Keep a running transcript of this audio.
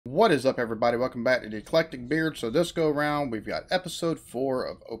What is up, everybody? Welcome back to the Eclectic Beard. So this go around, we've got episode 4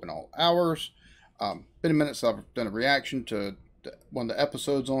 of Open All Hours. Been a minute since I've done a reaction to one of the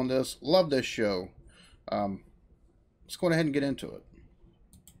episodes on this. Love this show. Let's go ahead and get into it.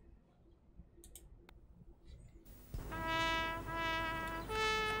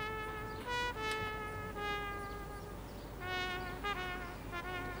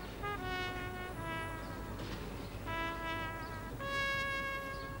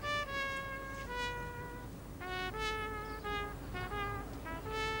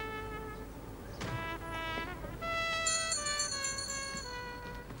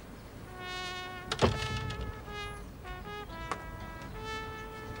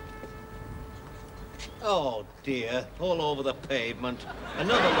 Oh dear, all over the pavement.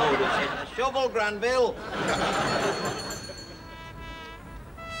 Another load of shit. A shovel, Granville.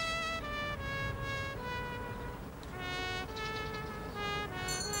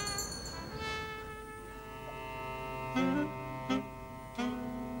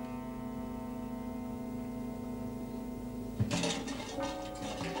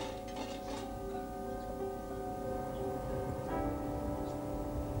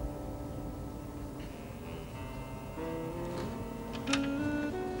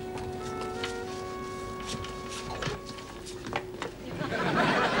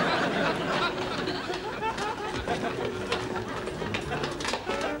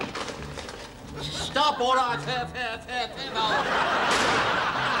 Stop, all right, fair.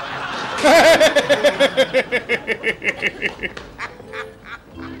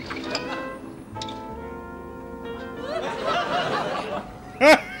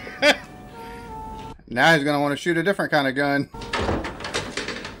 Now he's going to want to shoot a different kind of gun.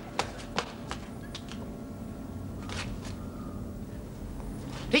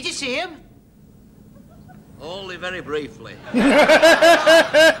 Did you see him? Only very briefly. Beautiful.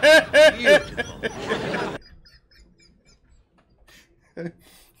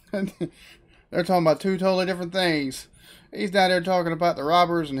 They're talking about two totally different things. He's down there talking about the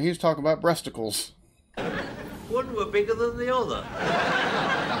robbers, and he's talking about breasticles. One were bigger than the other.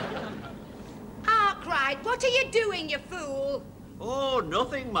 Arkwright, what are you doing, you fool? Oh,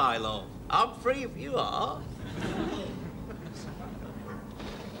 nothing, my love. I'm free if you are.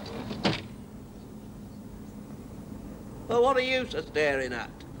 Well, what are you so staring at?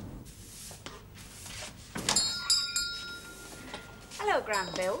 Hello,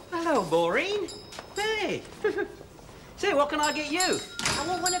 Granville. Hello, Maureen. Hey. Say, what can I get you? I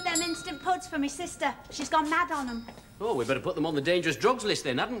want one of them instant puds for my sister. She's gone mad on them. Oh, we better put them on the dangerous drugs list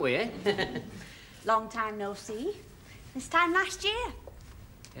then, hadn't we, eh? Long time no see. This time last year.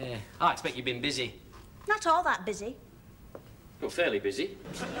 Yeah, I expect you've been busy. Not all that busy. Well, fairly busy.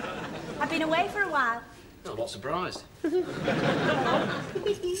 I've been away for a while. Not a lot surprised. I've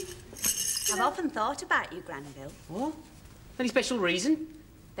often thought about you, Granville. What? Any special reason?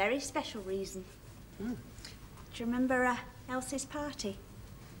 Very special reason. Do you remember Elsie's party?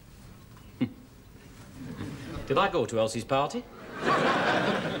 Did I go to Elsie's party?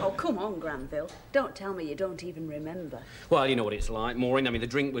 Oh, come on, Granville. Don't tell me you don't even remember. Well, you know what it's like, Maureen. I mean, the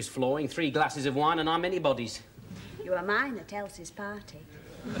drink was flowing, 3 glasses of wine, and I'm anybody's. You were mine at Elsie's party.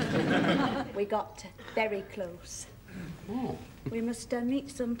 We got very close. Oh. We must meet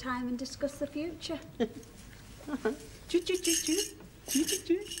sometime and discuss the future. Well,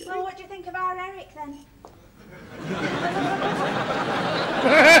 what do you think of our Eric, then?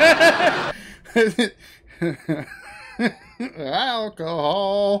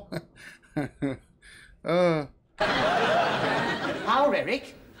 Alcohol. Our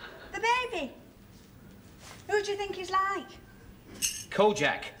Eric? The baby. Who do you think he's like?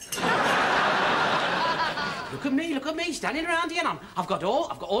 Kojak. Look at me, standing around here, and I've got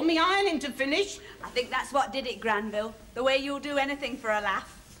all my ironing to finish. I think that's what did it, Granville. The way you'll do anything for a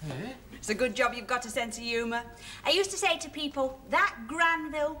laugh. Yeah? It's a good job you've got a sense of humour. I used to say to people, that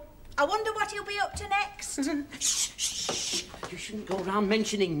Granville, I wonder what he'll be up to next. Shh. You shouldn't go around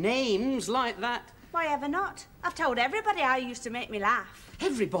mentioning names like that. Why ever not? I've told everybody how he used to make me laugh.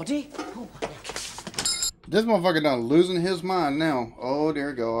 Everybody? Oh, This motherfucker done losing his mind now. Oh,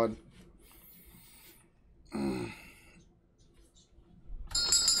 dear God. And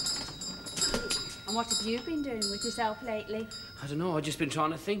what have you been doing with yourself lately? I don't know, I've just been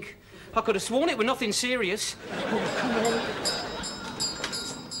trying to think. I could have sworn it was nothing serious. Oh, come on.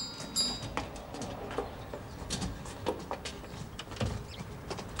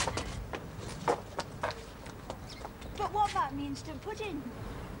 But what about me instant pudding?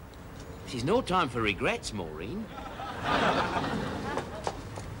 There's no time for regrets, Maureen.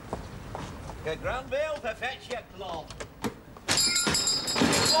 Get Granville to fetch your cloth.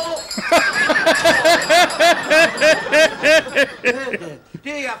 Do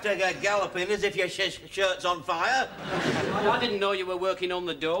you have to get galloping as if your shirt's on fire? I didn't know you were working on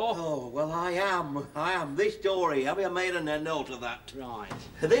the door. Oh, well, I am. This door here, have you made a note of that? Right.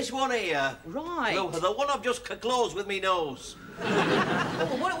 This one here. Right. The one I've just closed with me nose.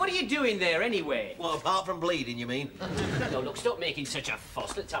 Well, what are you doing there, anyway? Well, apart from bleeding, you mean? No, look, stop making such a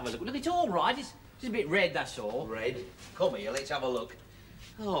fuss. Let's have a look. Look, it's all right. It's a bit red, that's all. Red? Come here, let's have a look.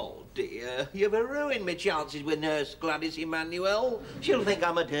 Oh, dear. You've ruined me chances with Nurse Gladys Emmanuel. She'll think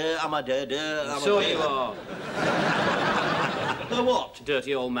I'm a So you are. A what?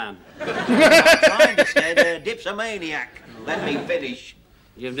 Dirty old man. Trying to say the dipsomaniac. Let me finish.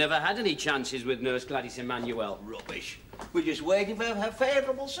 You've never had any chances with Nurse Gladys Emmanuel. Rubbish. We're just waiting for her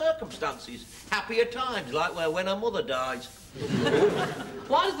favourable circumstances. Happier times, like when her mother dies.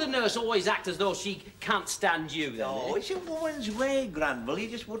 Why does the nurse always act as though she can't stand you, then? Oh, it's a woman's way, Granville. You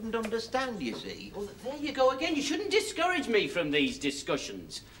just wouldn't understand, you see. Well, there you go again. You shouldn't discourage me from these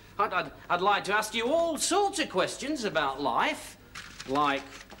discussions. I'd like to ask you all sorts of questions about life. Like,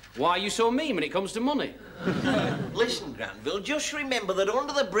 why are you so mean when it comes to money? Listen, Granville, just remember that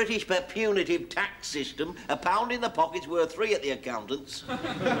under the British punitive tax system, a pound in the pocket's worth 3 at the accountant's.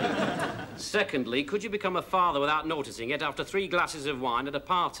 Secondly, could you become a father without noticing it after 3 glasses of wine at a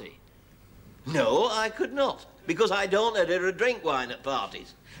party? No, I could not, because I don't drink wine at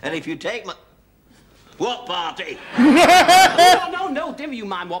parties. And if you take my... What party? No, never you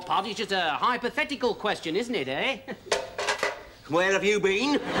mind what party. It's just a hypothetical question, isn't it, eh? Where have you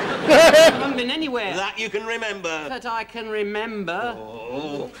been? I haven't been anywhere. That you can remember. That I can remember.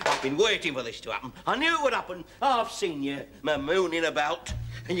 Oh, I've been waiting for this to happen. I knew it would happen. I've seen you mooning about.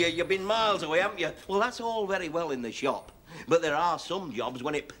 And you've been miles away, haven't you? Well, that's all very well in the shop. But there are some jobs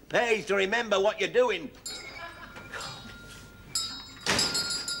when it pays to remember what you're doing.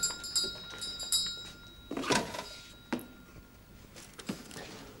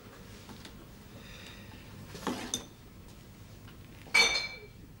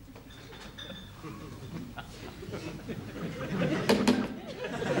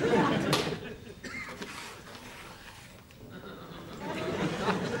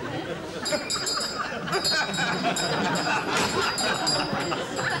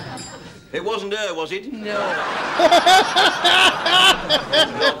 It wasn't her, was it? No. Not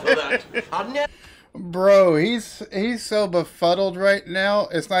for that. I'd never... Bro, he's so befuddled right now.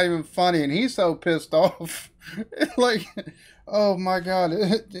 It's not even funny, and he's so pissed off. Like, oh my God,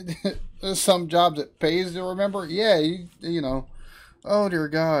 there's some jobs it pays to remember. Yeah, you know. Oh dear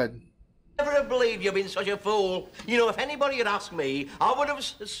God. Never have believed you've been such a fool. You know, if anybody had asked me, I would have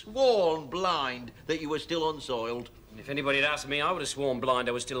sworn blind that you were still unsoiled. If anybody had asked me, I would have sworn blind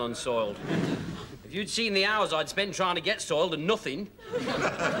I was still unsoiled. If you'd seen the hours I'd spent trying to get soiled and nothing,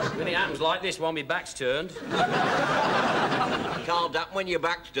 then it happens like this while my back's turned. Can't happen when your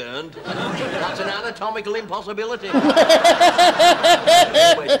back's turned. That's an anatomical impossibility. Wait,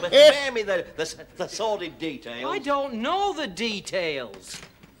 spare me the sordid details. I don't know the details.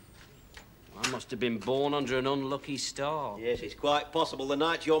 I must have been born under an unlucky star. Yes, it's quite possible the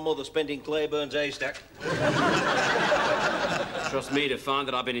night your mother spent in Clayburn's haystack. Trust me to find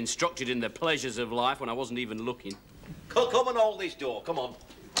that I've been instructed in the pleasures of life when I wasn't even looking. Come and hold this door, come on.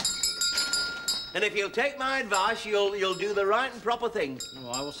 And if you'll take my advice, you'll do the right and proper thing.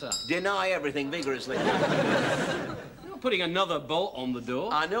 Why, what's that? Deny everything vigorously. You're putting another bolt on the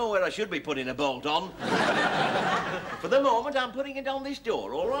door. I know where I should be putting a bolt on. For the moment, I'm putting it on this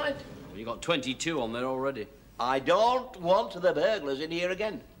door, all right? Well, you got 22 on there already. I don't want the burglars in here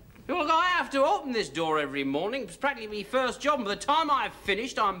again. Look, I have to open this door every morning. It's practically my first job. By the time I've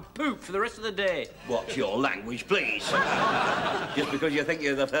finished, I'm pooped for the rest of the day. Watch your language, please. Just because you think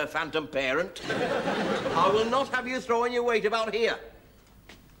you're the phantom parent. I will not have you throwing your weight about here.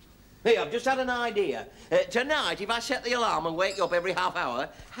 Hey, I've just had an idea. Tonight, if I set the alarm and wake you up every half hour,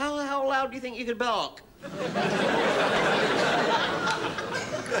 how loud do you think you could bark?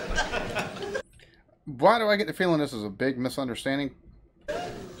 Why do I get the feeling this is a big misunderstanding?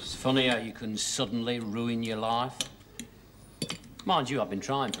 It's funny how you can suddenly ruin your life. Mind you, I've been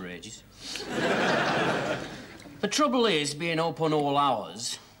trying for ages. The trouble is, being open all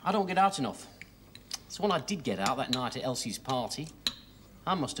hours, I don't get out enough. So when I did get out that night at Elsie's party,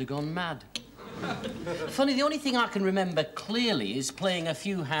 I must have gone mad. Funny, the only thing I can remember clearly is playing a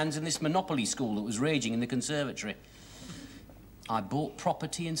few hands in this Monopoly school that was raging in the conservatory. I bought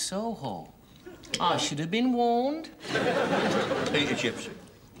property in Soho. I should have been warned. Eat your chips.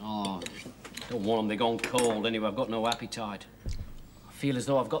 Oh, don't want them. They're gone cold. Anyway, I've got no appetite. I feel as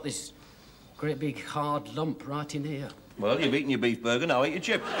though I've got this great big hard lump right in here. Well, you've eaten your beef burger, now eat your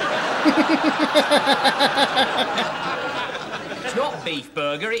chips. It's not beef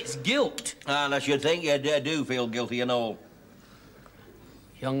burger, it's guilt. And I should think you do feel guilty and all.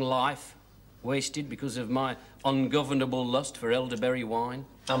 Young life, wasted because of my ungovernable lust for elderberry wine.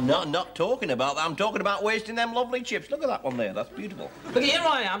 I'm not talking about that. I'm talking about wasting them lovely chips. Look at that one there. That's beautiful. Look, here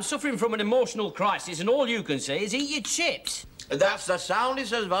I am, suffering from an emotional crisis, and all you can say is eat your chips. That's the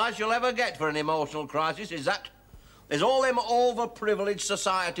soundest advice you'll ever get for an emotional crisis, is that there's all them overprivileged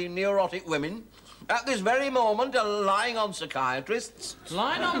society neurotic women at this very moment are lying on psychiatrists.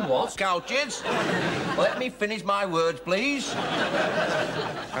 Lying on what? Couches. Let me finish my words, please.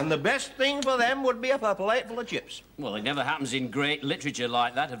 And the best thing for them would be a plate full of chips. Well, it never happens in great literature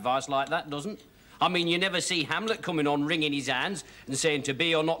like that, advice like that, doesn't? I mean, you never see Hamlet coming on, wringing his hands and saying to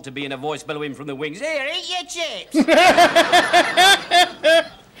be or not to be, in a voice bellowing from the wings, "Here, eat your chips!"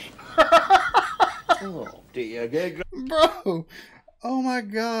 Oh, dear. Bro, oh my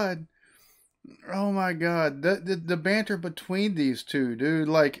God. Oh my God. The banter between these two, dude,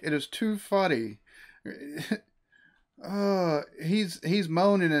 like, it is too funny. He's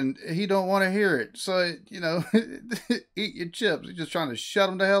moaning and he don't want to hear it. So, you know, eat your chips. He's just trying to shut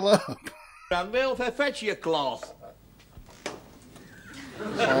him the hell up. Granville, fetch your cloth.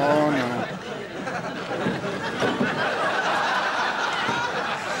 Oh no.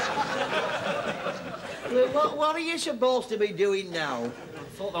 What are you supposed to be doing now? I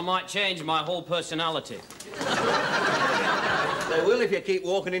thought I might change my whole personality. They will if you keep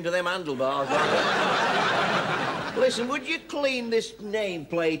walking into them handlebars. Listen, would you clean this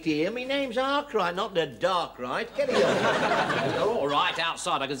nameplate here? My name's Arkwright, not the Darkright. Get it on. You're all right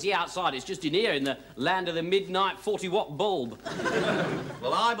outside. I can see outside. It's just in here, in the land of the midnight 40-watt bulb.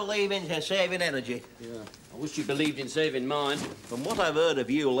 Well, I believe in saving energy. Yeah. I wish you believed in saving mine. From what I've heard of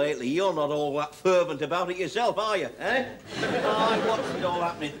you lately, you're not all that fervent about it yourself, are you, eh? I watched it all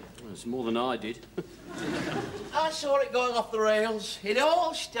happening. Well, it's more than I did. I saw it going off the rails. It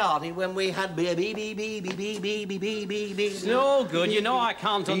all started when we had It's no good. You know I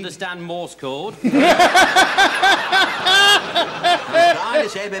can't understand Morse code. I'm trying to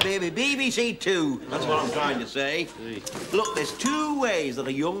say BBC Two. That's what I'm trying to say. Look, there's two ways that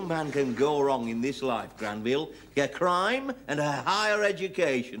a young man can go wrong in this life, Granville. A crime and a higher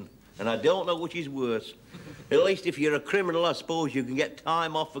education. And I don't know which is worse. At least if you're a criminal, I suppose you can get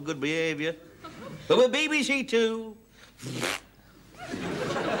time off for good behaviour. But with BBC Two...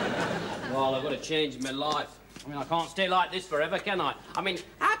 Well, I've got to change my life. I mean, I can't stay like this forever, can I? I mean,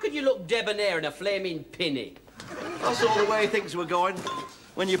 how could you look debonair in a flaming pinny? I saw the way things were going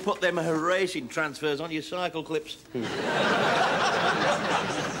when you put them racing transfers on your cycle clips.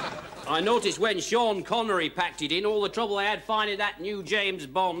 I noticed when Sean Connery packed it in, all the trouble they had finding that new James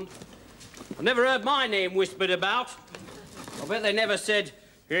Bond. I've never heard my name whispered about. I bet they never said,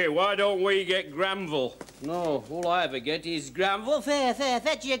 "Hey, why don't we get Granville?" No, all I ever get is Granville,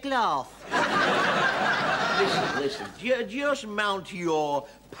 fetch your cloth. Listen, just mount your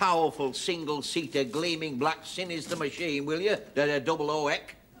powerful single-seater gleaming black sinister machine, will you? The double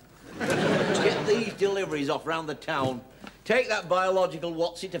OEC. Get these deliveries off round the town. Take that biological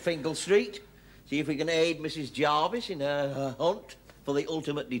Watsy to Finkel Street. See if we can aid Mrs. Jarvis in her hunt for the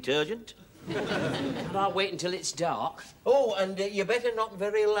ultimate detergent. Can I wait until it's dark? Oh, and you better knock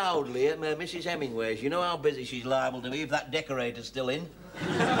very loudly at Mrs. Hemingway's. You know how busy she's liable to be if that decorator's still in.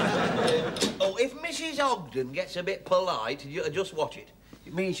 Oh, if Mrs. Ogden gets a bit polite, just watch it.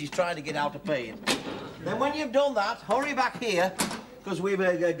 It means she's trying to get out of paying. Then when you've done that, hurry back here, because we've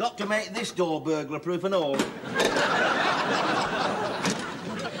got to make this door burglar-proof and all.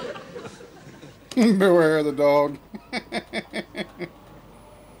 Beware of the dog.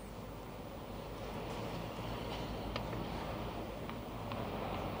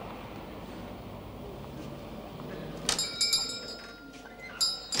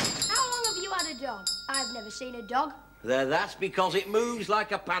 Dog. I've never seen a dog. That's because it moves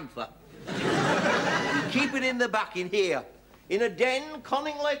like a panther. You keep it in the back in here, in a den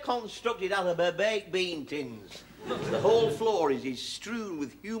cunningly constructed out of baked bean tins. The whole floor is strewn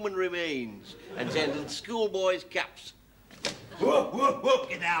with human remains and sending schoolboys' caps. Whoop, whoop, whoop,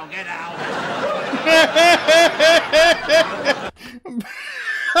 get out, get out.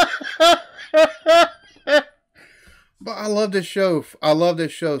 But I love this show. I love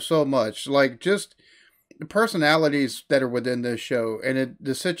this show so much. Like, just the personalities that are within this show, and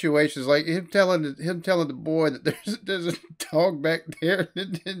the situations, like him telling the boy that there's a dog back there,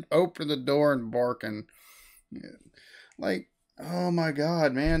 and then open the door and barking. Like, oh my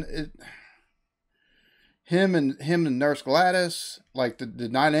God, man! Him and Nurse Gladys, like the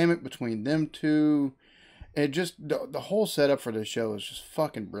dynamic between them two, It just, the whole setup for this show is just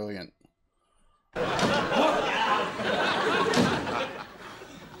fucking brilliant.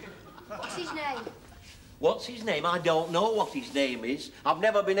 What's his name? What's his name? I don't know what his name is. I've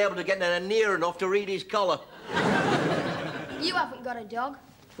never been able to get near enough to read his collar. You haven't got a dog.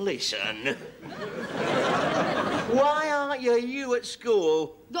 Listen. Why aren't you at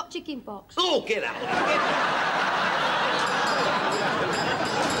school? Got chicken pox. Oh, get out. Get out.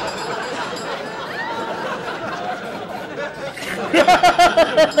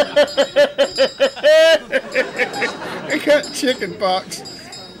 I got chicken pox.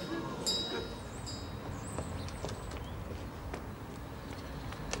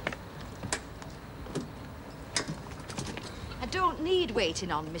 I don't need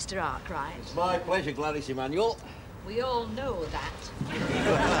waiting on, Mr. Arkwright. It's my pleasure, Gladys Emanuel. We all know that.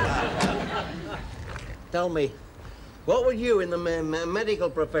 Tell me, what would you in the medical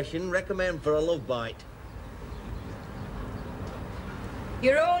profession recommend for a love bite?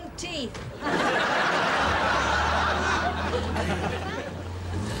 Your own teeth.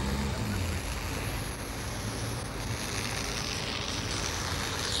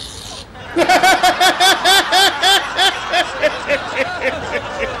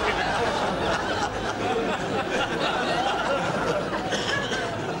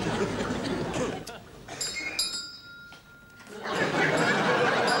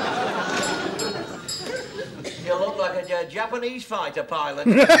 You look like a Japanese fighter pilot.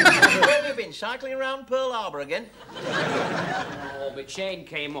 Where have you been, cycling around Pearl Harbor again? Oh, my chain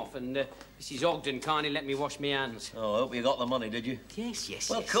came off and Mrs. Ogden kindly let me wash my hands. Oh, I hope you got the money, did you? Yes.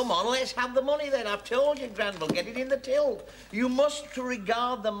 Well, come on, let's have the money then. I've told you, Granville, get it in the till. You must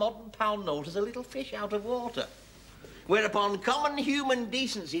regard the modern pound note as a little fish out of water. Whereupon common human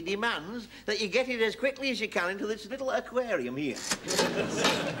decency demands that you get it as quickly as you can into this little aquarium here.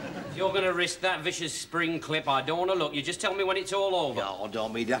 If you're going to risk that vicious spring clip, I don't want to look. You just tell me when it's all over. Oh,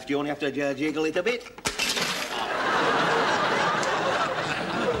 don't be daft. You only have to jiggle it a bit.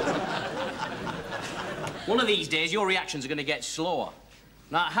 One of these days, your reactions are going to get slower.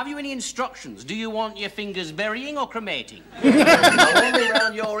 Now, have you any instructions? Do you want your fingers burying or cremating? I won't be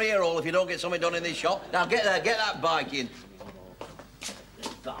round your ear hole if you don't get something done in this shop. Now, get that bike in.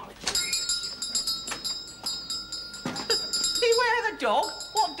 Beware the dog?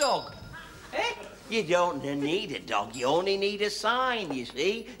 What dog? Eh? You don't need a dog. You only need a sign, you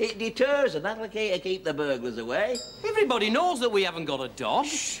see. It deters, and that'll keep the burglars away. Everybody knows that we haven't got a dog.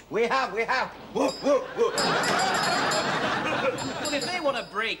 Shh, we have. Woof, woof, woof. Well, if they want to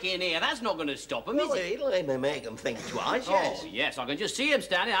break in here, that's not going to stop them, Well, is it? it'll make them think twice, yes. Oh, yes, I can just see them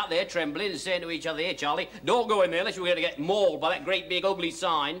standing out there trembling and saying to each other, "Here, Charlie, don't go in there unless we're going to get mauled by that great big ugly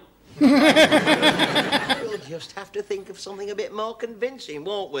sign." We'll just have to think of something a bit more convincing,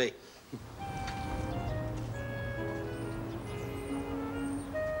 won't we?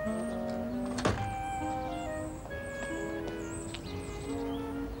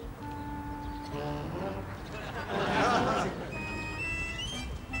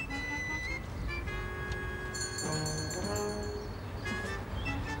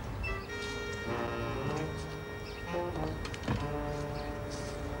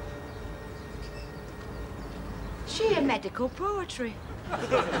 Sheer medical poetry.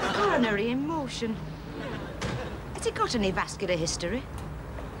 Coronary in motion. Has he got any vascular history?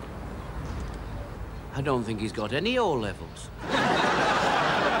 I don't think he's got any O-levels.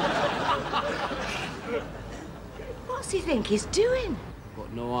 What's he think he's doing?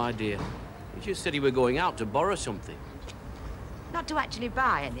 Got no idea. He just said he were going out to borrow something. Not to actually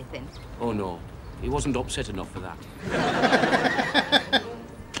buy anything. Oh, no. He wasn't upset enough for that.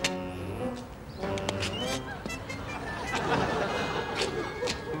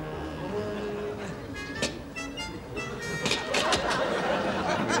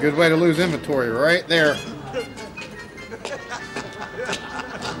 Good way to lose inventory right there.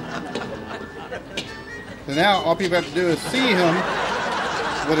 So now all people have to do is see him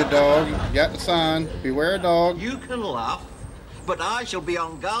with a dog. You got the sign, beware a dog. You can laugh, but I shall be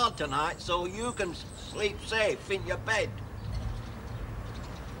on guard tonight so you can sleep safe in your bed.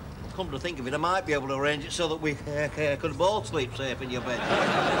 Come to think of it, I might be able to arrange it so that we could both sleep safe in your bed.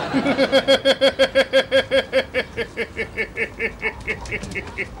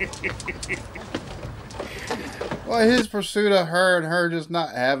 Well, his pursuit of her and her just not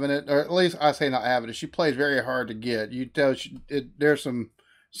having it, or at least I say not having it. She plays very hard to get. You tell there's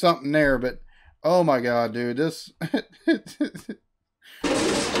something there, but oh my God, dude, this.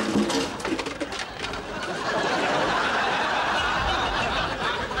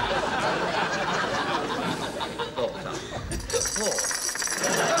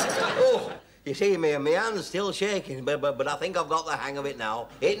 Oh, you see, my hand's still shaking, but I think I've got the hang of it now.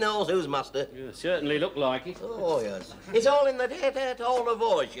 It knows who's master. You certainly look like it. Oh, yes. It's all in the tone of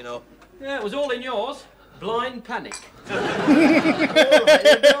voice, you know. Yeah, it was all in yours. Blind panic. All right,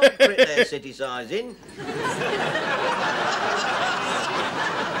 you don't quit their city sizing.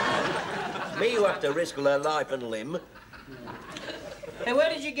 Me who have to risk their life and limb. Hey,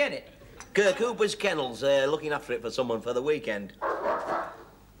 where did you get it? Cooper's Kennels, looking after it for someone for the weekend.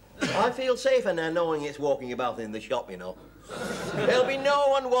 I feel safer now knowing it's walking about in the shop, you know. There'll be no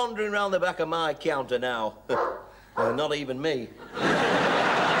one wandering around the back of my counter now. Not even me.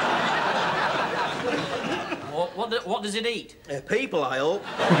 What does it eat? People, I hope.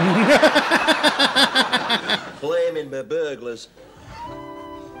 Flaming burglars.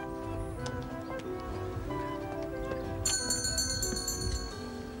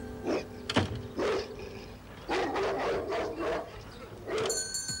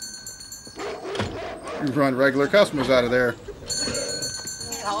 You've run regular customers out of there.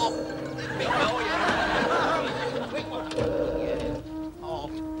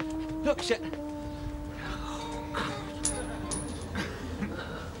 Oh, look, shit.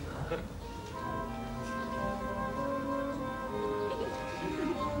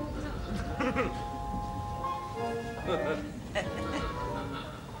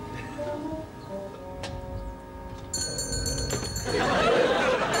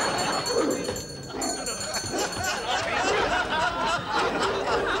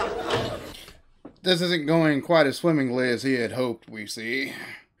 This isn't going quite as swimmingly as he had hoped, we see.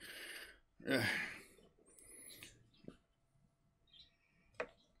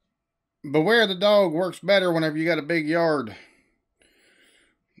 Beware the dog works better whenever you got a big yard.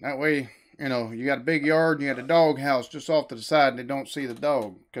 That way, you know, you got a big yard and you got a dog house just off to the side and they don't see the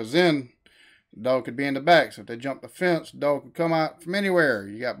dog. Because then, the dog could be in the back. So if they jump the fence, the dog could come out from anywhere.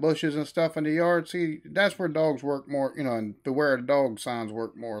 You got bushes and stuff in the yard. See, that's where dogs work more, you know, and beware the dog signs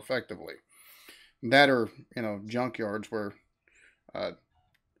work more effectively. That or, you know, junkyards where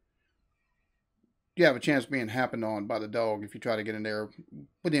you have a chance of being happened on by the dog if you try to get in there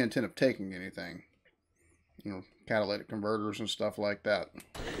with the intent of taking anything. You know, catalytic converters and stuff like that.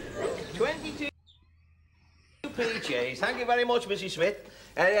 22 peaches. Thank you very much, Mrs. Smith.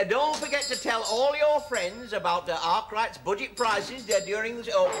 Don't forget to tell all your friends about Arkwright's budget prices during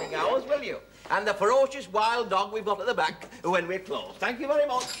the opening hours, will you? And the ferocious wild dog we've got at the back when we're closed. Thank you very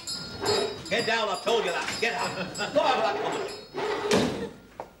much. Get down, I've told you that. Get out. Go out of that cupboard.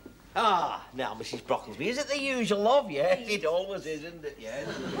 Ah, now, Mrs. Brocklesby, is it the usual love? Yes, it always is, isn't it? Yes.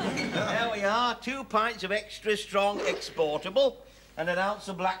 There we are, 2 pints of extra strong exportable and an ounce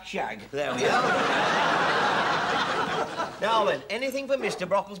of black shag. There we are. Now then, anything for Mr.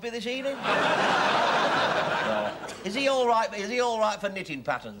 Brocklesby this evening? No. Is he all right? Is he all right for knitting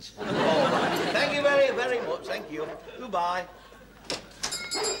patterns? All right. Thank you very, very much. Thank you. Goodbye.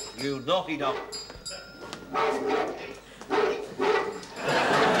 You naughty dog.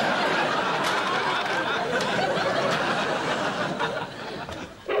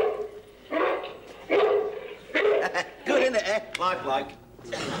 Good, isn't it, eh? Like.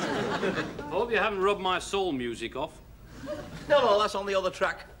 I hope you haven't rubbed my soul music off. No, that's on the other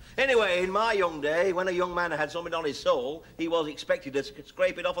track. Anyway, in my young day, when a young man had something on his soul, he was expected to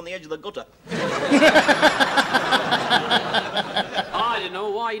scrape it off on the edge of the gutter. I don't know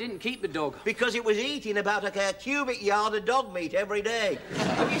why you didn't keep the dog. Because it was eating about a cubic yard of dog meat every day.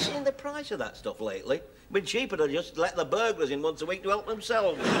 Have you seen the price of that stuff lately? It'd been cheaper to just let the burglars in once a week to help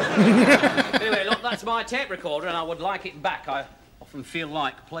themselves. Anyway, look, that's my tape recorder and I would like it back. I often feel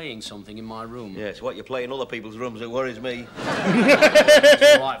like playing something in my room. Yes, what you play in other people's rooms that worries me.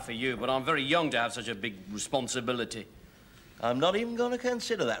 It's all right for you, but I'm very young to have such a big responsibility. I'm not even going to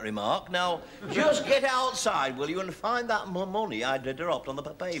consider that remark. Now, just get outside, will you, and find that money I dropped on the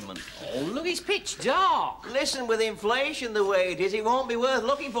pavement. Oh, look, it's pitch dark. Listen, with inflation the way it is, it won't be worth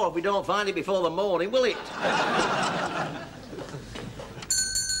looking for if we don't find it before the morning, will it?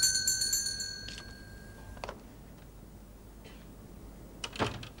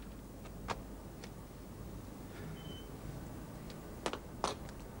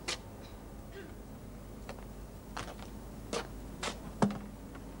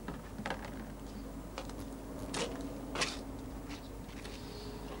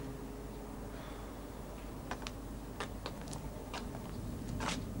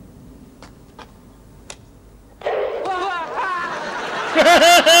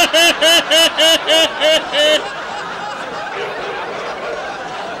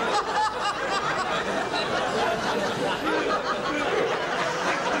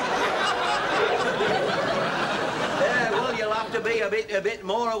 Well, you'll have to be a a bit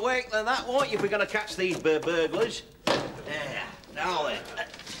more awake than that, won't you, if we're going to catch these burglars? There, now then.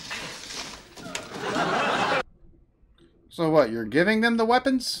 So what, you're giving them the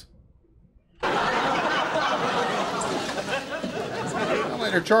weapons? Not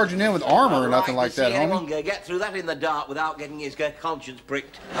like they're charging in with armor or nothing like that, homie. Get through that in the dark without getting his conscience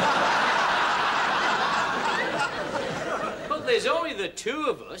pricked. But there's only the two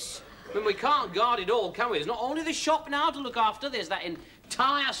of us. I mean, we can't guard it all, can we? There's not only the shop now to look after, there's that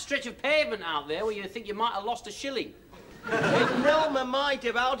entire stretch of pavement out there where you think you might have lost a shilling. No, my might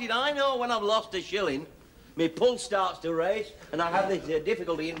about it. I know when I've lost a shilling. My pulse starts to race, and I have this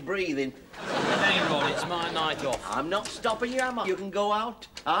difficulty in breathing. Hey, Rod, it's my night off. I'm not stopping you, am I? You can go out.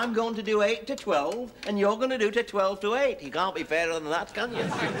 I'm going to do 8 to 12, and you're going to do to 12 to 8. You can't be fairer than that, can you?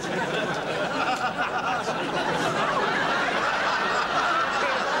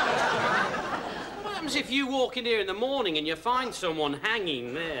 What happens if you walk in here in the morning and you find someone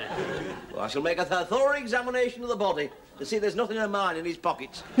hanging there? Well, I shall make a thorough examination of the body to see there's nothing of mine in his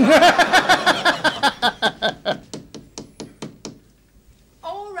pockets.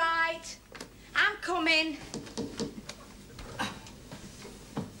 All right. I'm coming.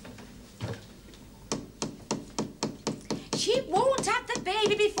 She won't have the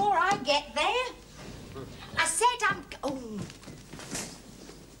baby before I get there. I said I'm... Oh.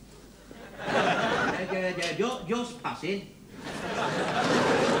 Just passing.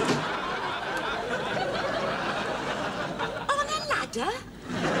 On a ladder?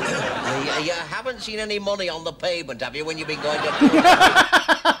 You haven't seen any money on the pavement, have you, when you've been going to...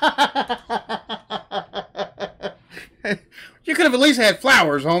 You could have at least had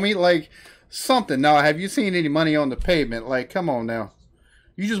flowers, homie. Like, something. Now, have you seen any money on the pavement? Like, come on now.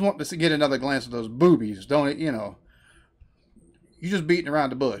 You just want to get another glance at those boobies, don't it? You know. You're just beating around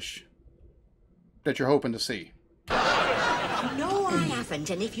the bush that you're hoping to see. No, I haven't.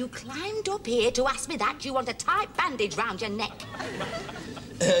 And if you climbed up here to ask me that, you want a tight bandage round your neck.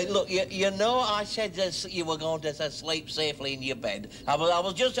 Look, you know I said you were going to sleep safely in your bed. I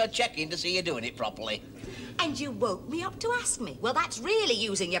was just checking to see you doing it properly. And you woke me up to ask me. Well, that's really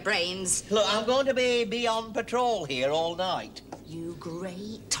using your brains. Look, I'm going to be on patrol here all night. You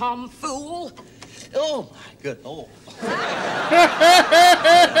great tomfool. Oh, my good. Oh.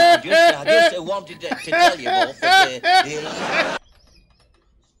 I just wanted to tell you both that...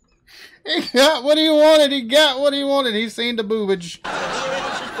 He got what he wanted. He got what he wanted. He's seen the boobage. Any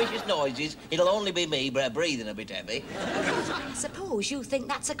suspicious noises, it'll only be me breathing a bit heavy. I suppose you think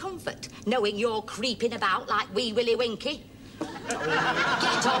that's a comfort, knowing you're creeping about like wee Willy Winky.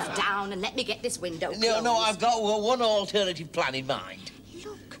 Get off down and let me get this window closed. No, I've got one alternative plan in mind.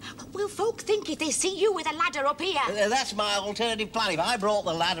 Look, what will folk think if they see you with a ladder up here? That's my alternative plan. If I brought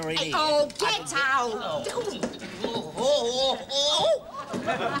the ladder in here... Oh, get out!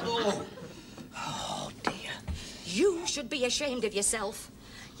 Oh, dear. You should be ashamed of yourself.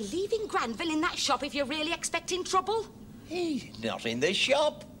 You're leaving Granville in that shop if you're really expecting trouble. He's not in the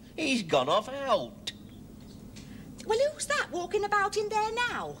shop. He's gone off out. Well, who's that walking about in there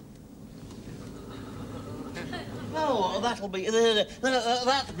now? Oh, that'll be... that's blah,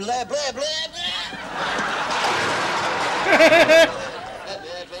 blah, blah,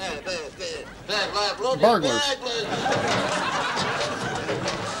 blah. Burglars.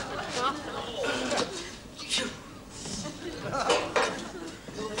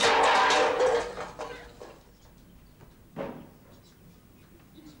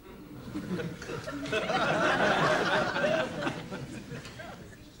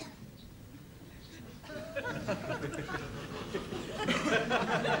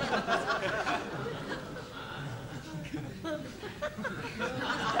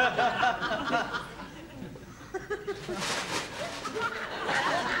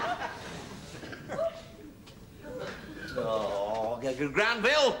 Oh,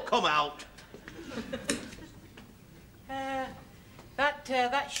 Granville, come out.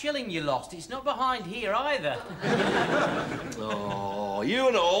 That shilling you lost, it's not behind here either. Oh,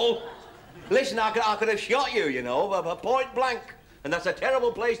 you know. Listen, I could have shot you, you know, point blank. And that's a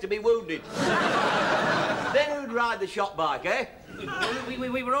terrible place to be wounded. Then who'd ride the shot bike, eh?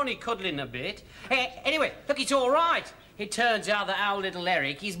 We were only cuddling a bit. Anyway, look, it's all right. It turns out that our little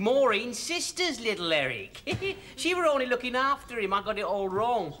Eric is Maureen's sister's little Eric. She were only looking after him. I got it all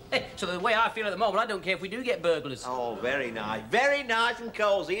wrong. So the way I feel at the moment, I don't care if we do get burglars. Oh, very nice. Very nice and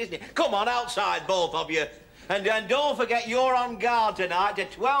cosy, isn't it? Come on, outside, both of you. And don't forget you're on guard tonight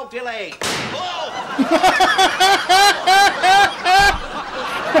at 12 till 8.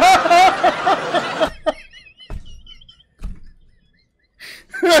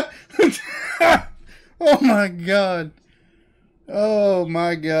 Oh my God. Oh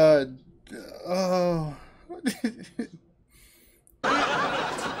my God. Oh.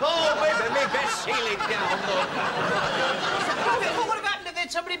 Oh, baby, me best seal it down, though. What have happened?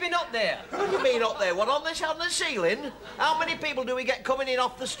 Had somebody been up there? What do you mean up there? What, on the ceiling? How many people do we get coming in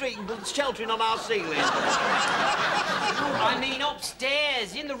off the street and sheltering on our ceiling? I mean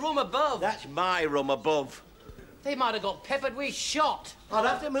upstairs, in the room above. That's my room above. They might have got peppered with shot. I'd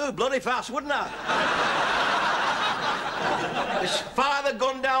have to move bloody fast, wouldn't I? Just fire the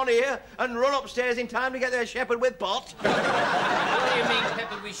gun down here and run upstairs in time to get their shepherd with pot. What do you mean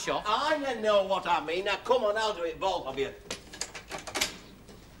peppered with shot? I know what I mean. Now, come on, I'll do it, both of you.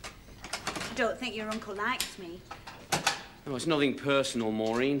 I don't think your uncle likes me. No, it's nothing personal,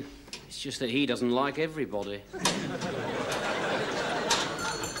 Maureen. It's just that he doesn't like everybody.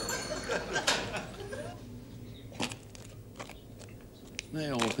 They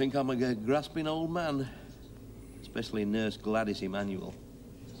all think I'm a grasping old man. Especially Nurse Gladys Emanuel.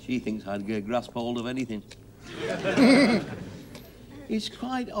 She thinks I'd grasp hold of anything. It's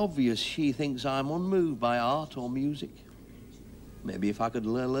quite obvious she thinks I'm unmoved by art or music. Maybe if I could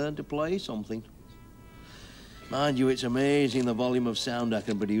learn to play something. Mind you, it's amazing the volume of sound I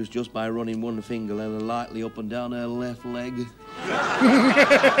can produce just by running one finger lightly up and down her left leg.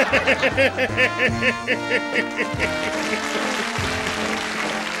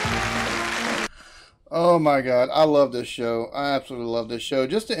 Oh my God, I love this show. I absolutely love this show.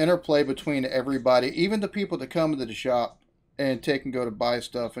 Just the interplay between everybody, even the people that come into the shop and take and go to buy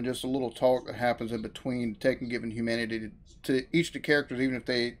stuff, and just a little talk that happens in between, taking giving humanity to each of the characters, even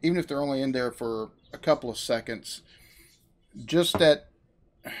if they're only in there for a couple of seconds. Just that,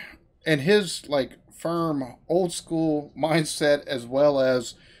 and his like firm old school mindset, as well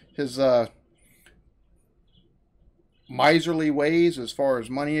as his miserly ways as far as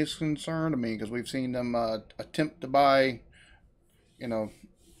money is concerned. I mean, because we've seen them attempt to buy,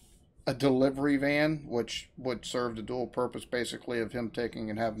 a delivery van, which would serve the dual purpose, basically, of him taking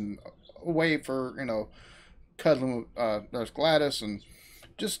and having a way for, cuddling with Nurse Gladys, and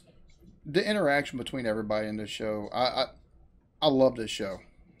just the interaction between everybody in this show. I love this show.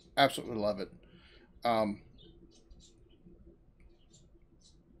 Absolutely love it. I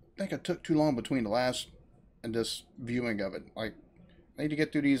think I took too long between the last and this viewing of it. Like, I need to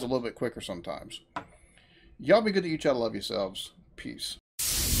get through these a little bit quicker sometimes. Y'all be good to each other. Love yourselves. Peace.